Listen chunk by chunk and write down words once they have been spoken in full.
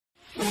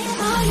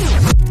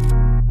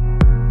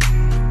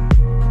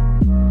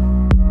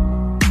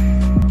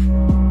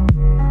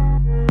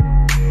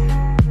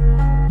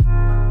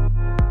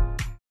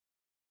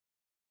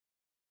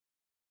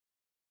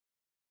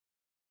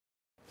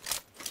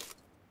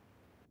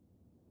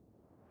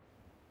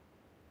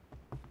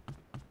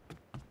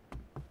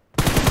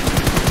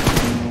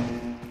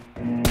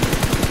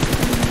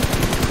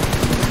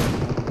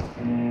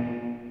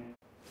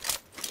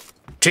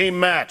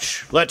Team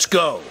match, let's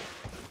go.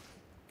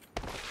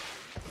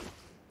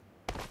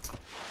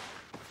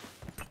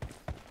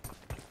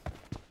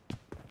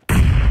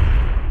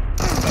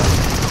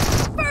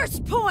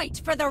 First point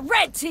for the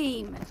red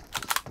team.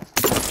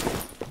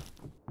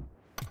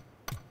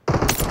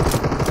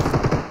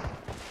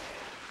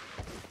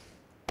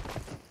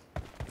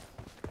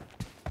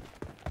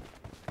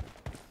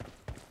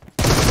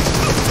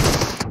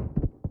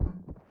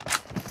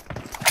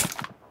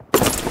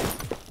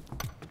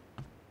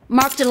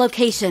 Marked a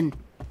location.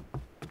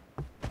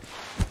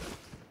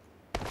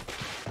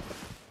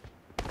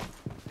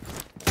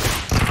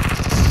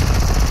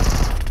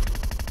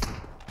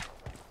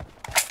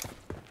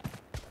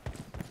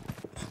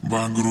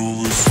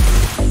 Багровый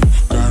свет,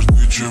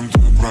 каждый чем-то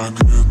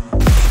прогрет.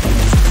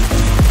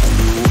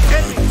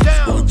 Музыка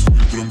под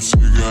фильтром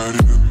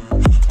сигарет.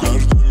 В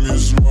каждом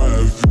есть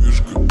своя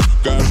фишка,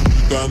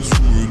 каждый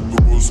танцует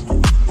броско.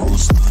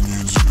 Просто не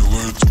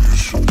делай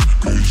тише,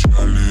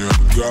 кричали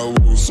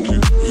отголоски.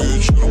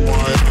 Вечер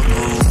моя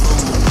новелла,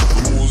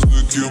 в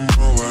музыке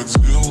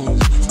молодела.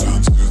 В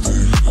танце ты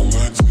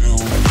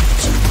холодела,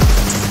 тебе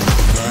не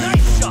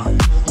надоело.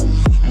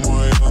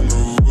 Моя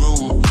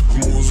новелла, в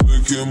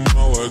музыке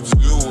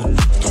молодела.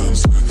 В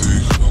танце ты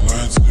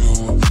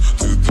холодела,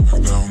 ты так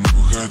давно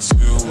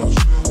хотела.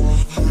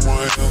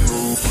 Моя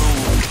новелла,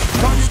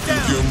 в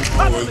музыке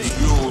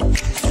молодела.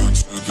 В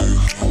танце ты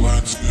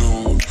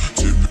холодела,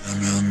 тебе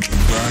не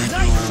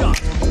надоело.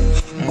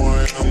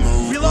 Моя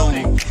новелла,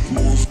 в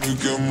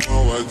музыке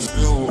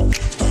молодела. В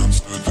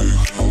танце ты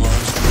холодела.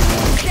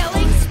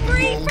 Killing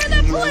spree for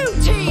the blue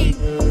team.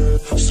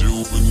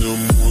 Сегодня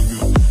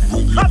модно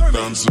быть для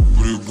танца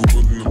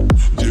пригодным.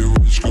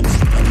 Девочкам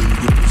станет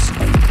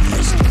грустно,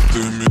 если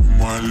ты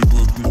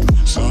мимолетно.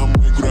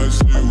 Самый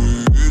красивый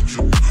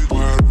вечер,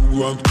 пару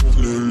глотков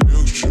не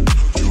легче.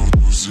 К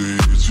черту все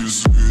эти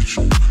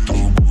свечи,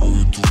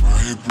 трогают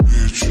твои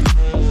плечи.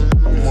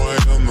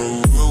 Моя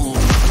новелла,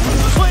 в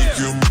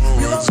музыке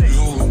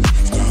молодела.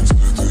 В танце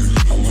ты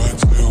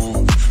холодела,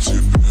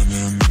 тебе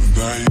не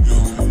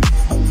надоело.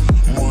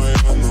 Моя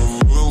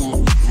новелла,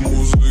 в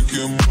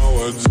музыке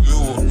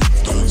молодела.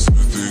 В танце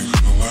ты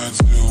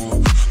холодела,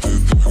 ты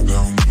так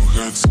давно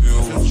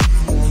хотела.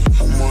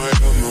 Моя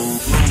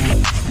новелла,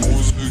 в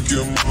музыке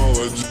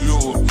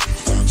молодела. В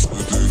танце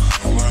ты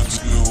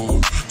холодела,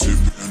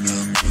 тебе не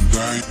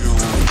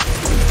надоело.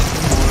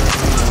 Моя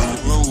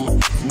новелла,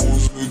 в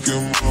музыке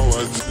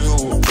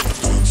молодела. В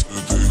танце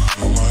ты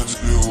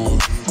холодела.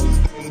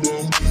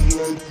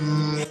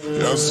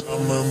 Я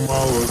самый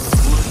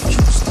молодой,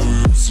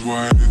 чувствую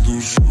своей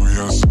душой.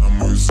 Я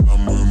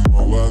самый-самый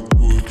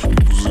молодой.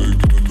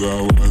 Музыка,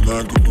 давай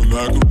накрой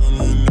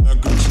меня,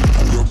 как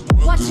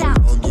снегопады.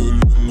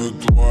 Надолины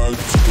твое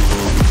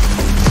тело,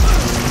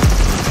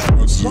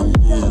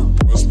 поцелуй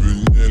по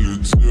спине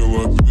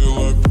летела,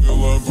 пела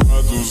про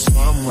ту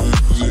самую,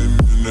 где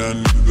меня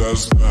не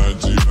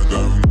достать. Я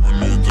давно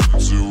не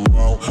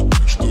танцевал,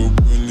 так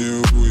чтобы не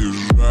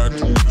уезжать.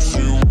 Но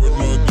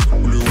сегодня так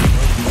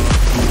плевать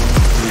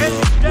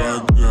на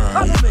то,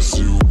 я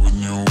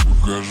сегодня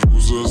ухожу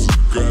за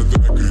закат,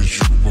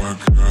 кричу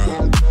пока.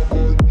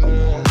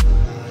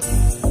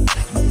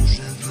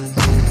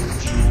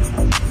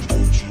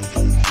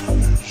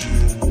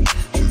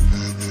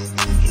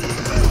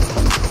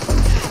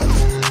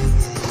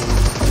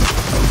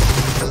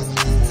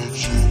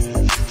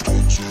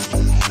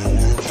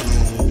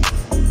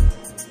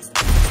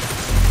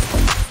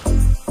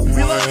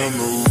 Моя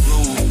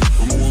новелла,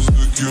 в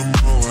музыке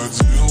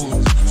молодела.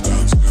 В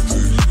танце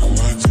ты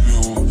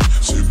холодела,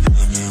 тебе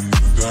не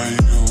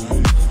надоело.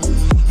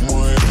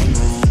 Моя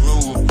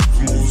новелла,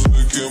 в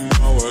музыке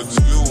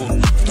молодела.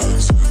 В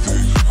танце ты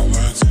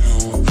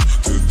холодела,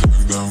 ты так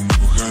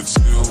давно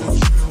хотела.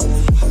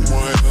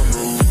 Моя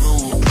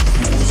новелла, в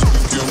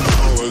музыке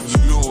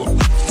молодела.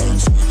 В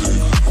танце ты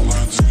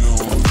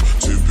холодела,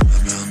 тебе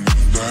не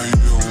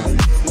надоело.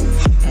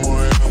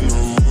 Моя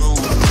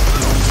новелла, в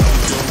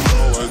музыке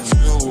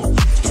молодела. В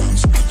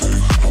танце ты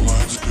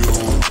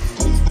холодела.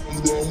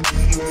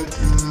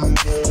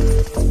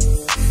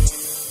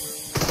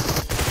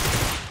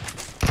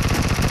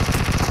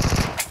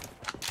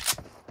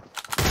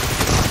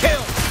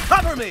 Kill!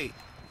 Cover me!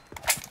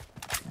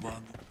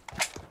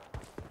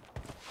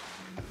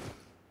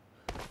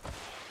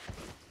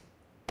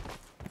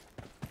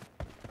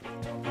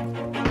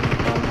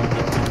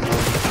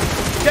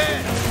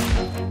 Dead!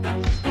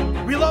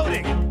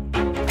 Reloading!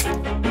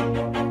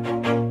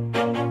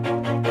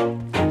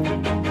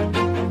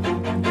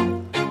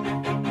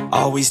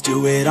 Always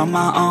do it on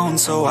my own,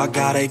 so I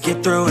gotta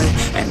get through it.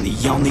 And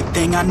the only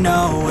thing I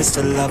know is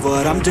to love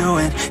what I'm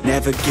doing.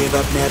 Never give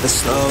up, never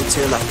slow,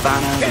 till I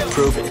finally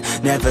prove it.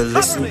 Never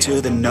listen to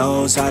the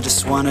no's, I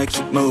just wanna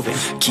keep moving.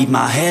 Keep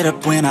my head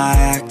up when I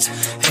act,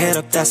 head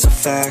up, that's a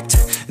fact.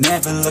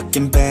 Never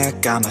looking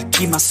back, I'ma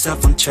keep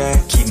myself on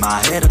track. Keep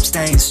my head up,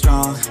 staying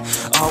strong,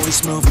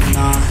 always moving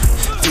on.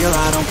 feel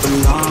I don't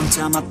belong,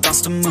 tell my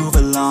thoughts to move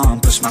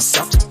along, push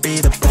myself to be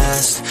the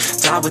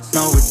best, die with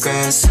no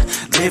regrets,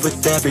 live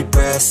with every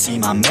breath, see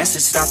my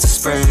message start to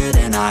spread,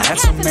 and I had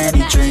so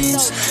many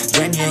dreams.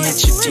 Then you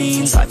hit your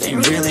teens, life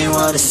ain't really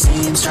what it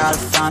seems, try to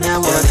find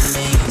out what it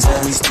means,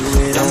 always do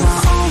it on my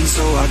own,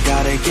 so I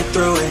gotta get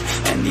through it,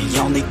 and the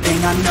only thing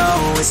I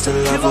know is to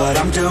love what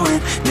I'm doing,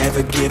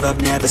 never give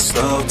up, never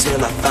slow,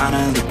 till I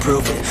finally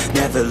prove it,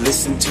 never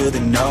listen to the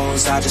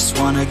no's, I just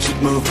wanna keep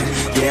moving,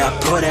 yeah, I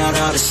put out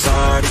all this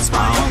art, it's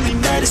my only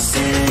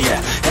medicine,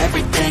 yeah,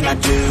 everything I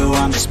do,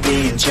 I'm just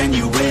being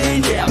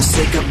genuine, yeah, I'm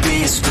sick of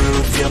being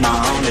screwed, feel my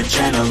own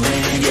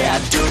adrenaline, yeah, I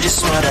do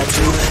just what I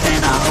do,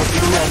 and I hope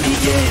you let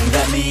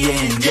me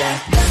in, yeah.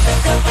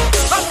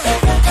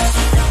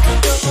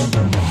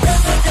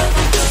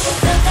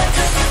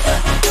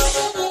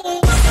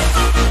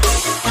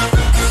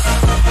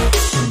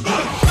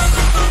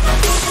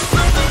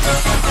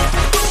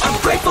 I'm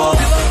grateful,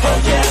 oh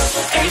yeah,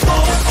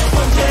 able,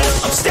 oh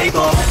yeah, I'm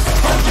stable,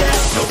 oh yeah,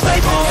 no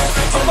label,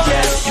 oh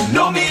yeah, you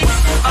know me,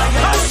 I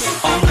have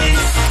only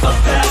a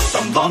path,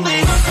 I'm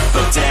lonely,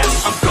 but damn,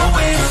 I'm going to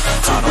win.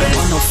 I don't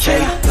want no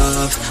fake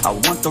love, I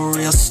want the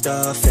real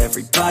stuff,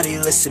 everybody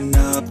listen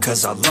up,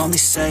 cause I'll only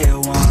say it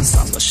once,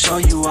 I'm gonna show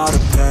you all the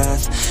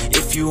path,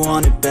 if you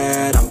want it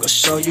bad, I'm gonna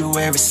show you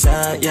where it's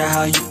at, yeah,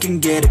 how you can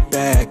get it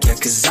back, yeah,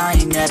 cause I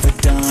ain't never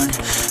done,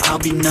 I'll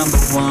be number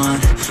one,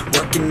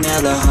 working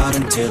hella hard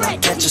until I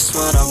get just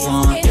what I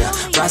want, yeah,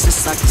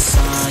 rises like the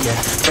sun,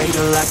 yeah,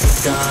 fatal like a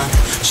gun,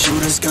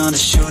 shooter's gonna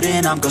shoot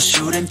and I'm gonna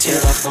shoot until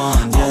I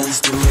won, yeah,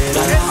 always do it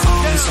on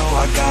my own, so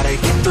I gotta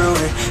get through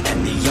it,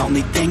 and the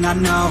only thing I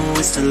know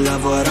is to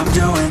love what I'm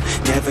doing,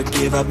 never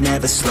give up,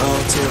 never slow,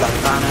 till I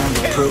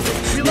finally prove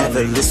it,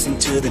 never listen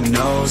to the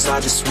no's, I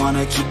just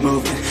wanna keep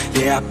moving,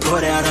 yeah, I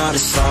put out all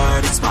this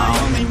art, it's my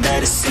only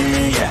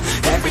medicine, yeah,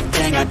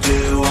 everything I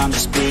do, I'm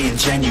just being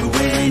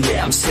genuine,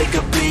 yeah, I'm sick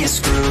of being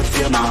screwed,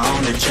 feel my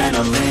own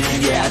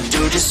adrenaline, yeah, I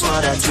do just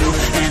what I do,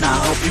 and I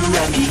hope you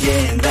let me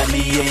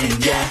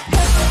in, yeah.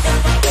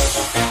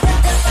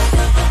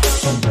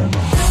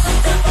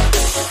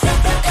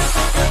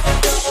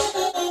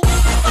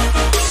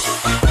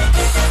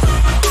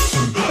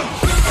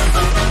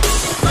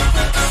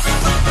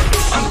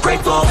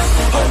 Grateful,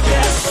 oh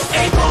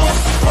yeah, able,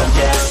 oh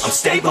yeah, I'm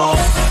stable,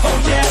 oh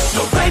yeah,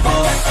 no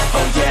label,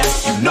 oh yeah,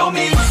 you know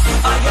me,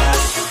 I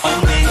have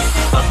only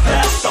a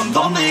path, I'm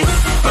lonely,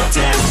 but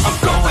damn, I'm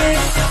going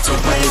to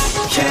win,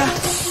 yeah.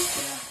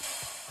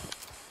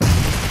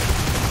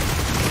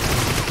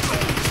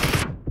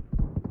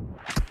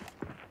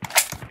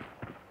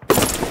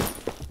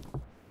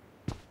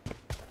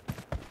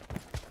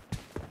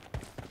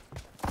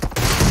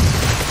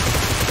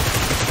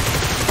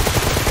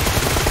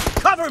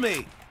 Cover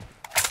me!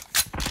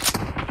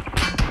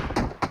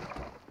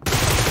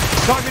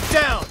 Target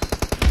down!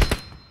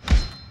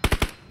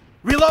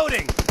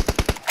 Reloading!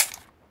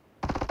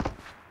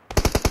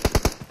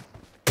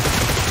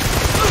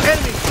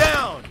 Enemy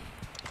down!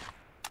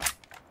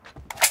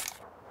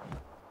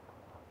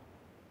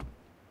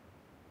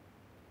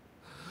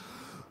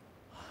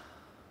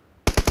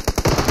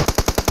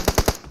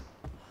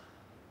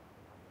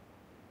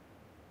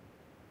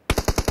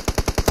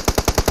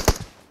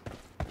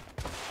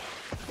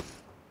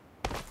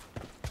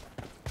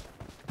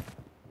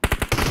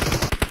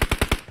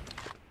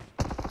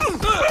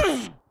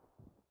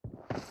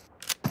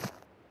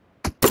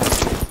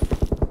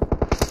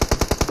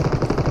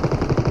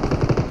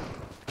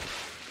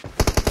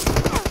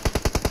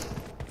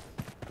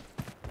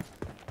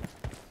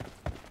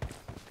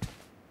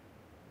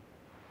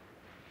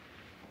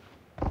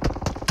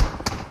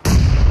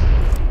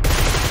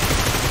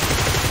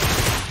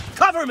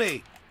 Cover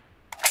me!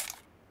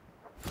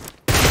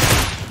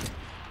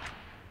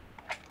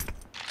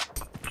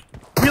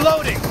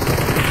 Reloading!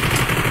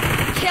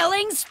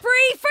 Killing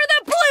spree for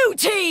the blue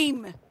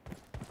team!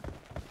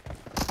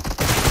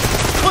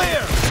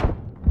 Clear!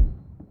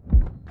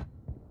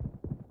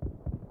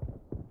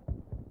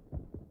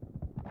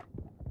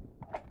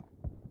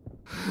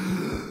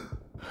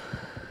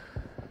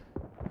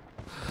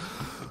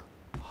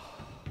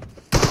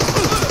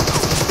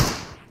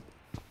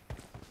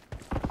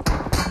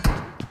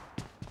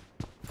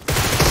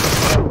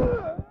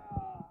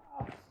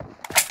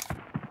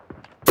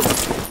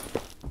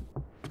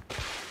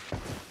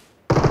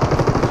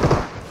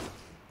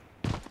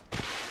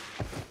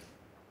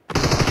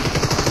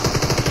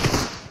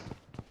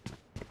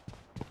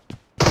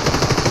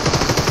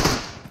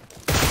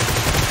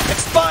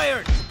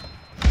 Expired!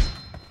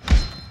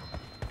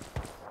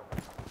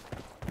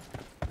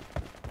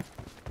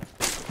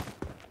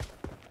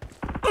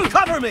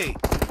 Cover me!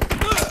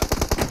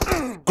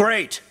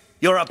 Great!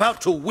 You're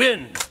about to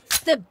win!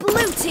 The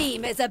blue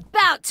team is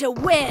about to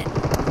win!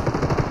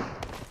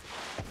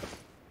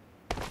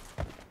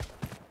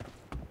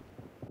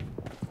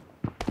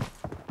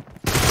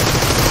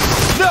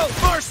 No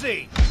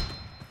mercy!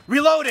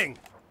 Reloading!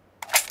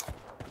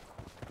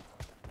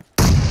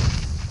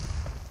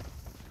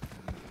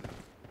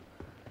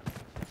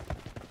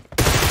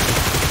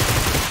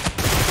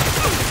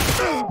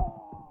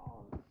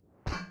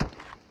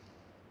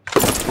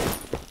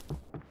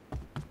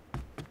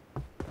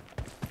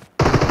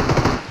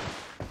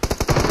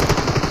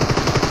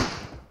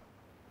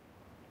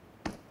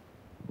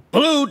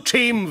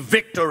 Team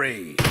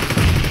victory!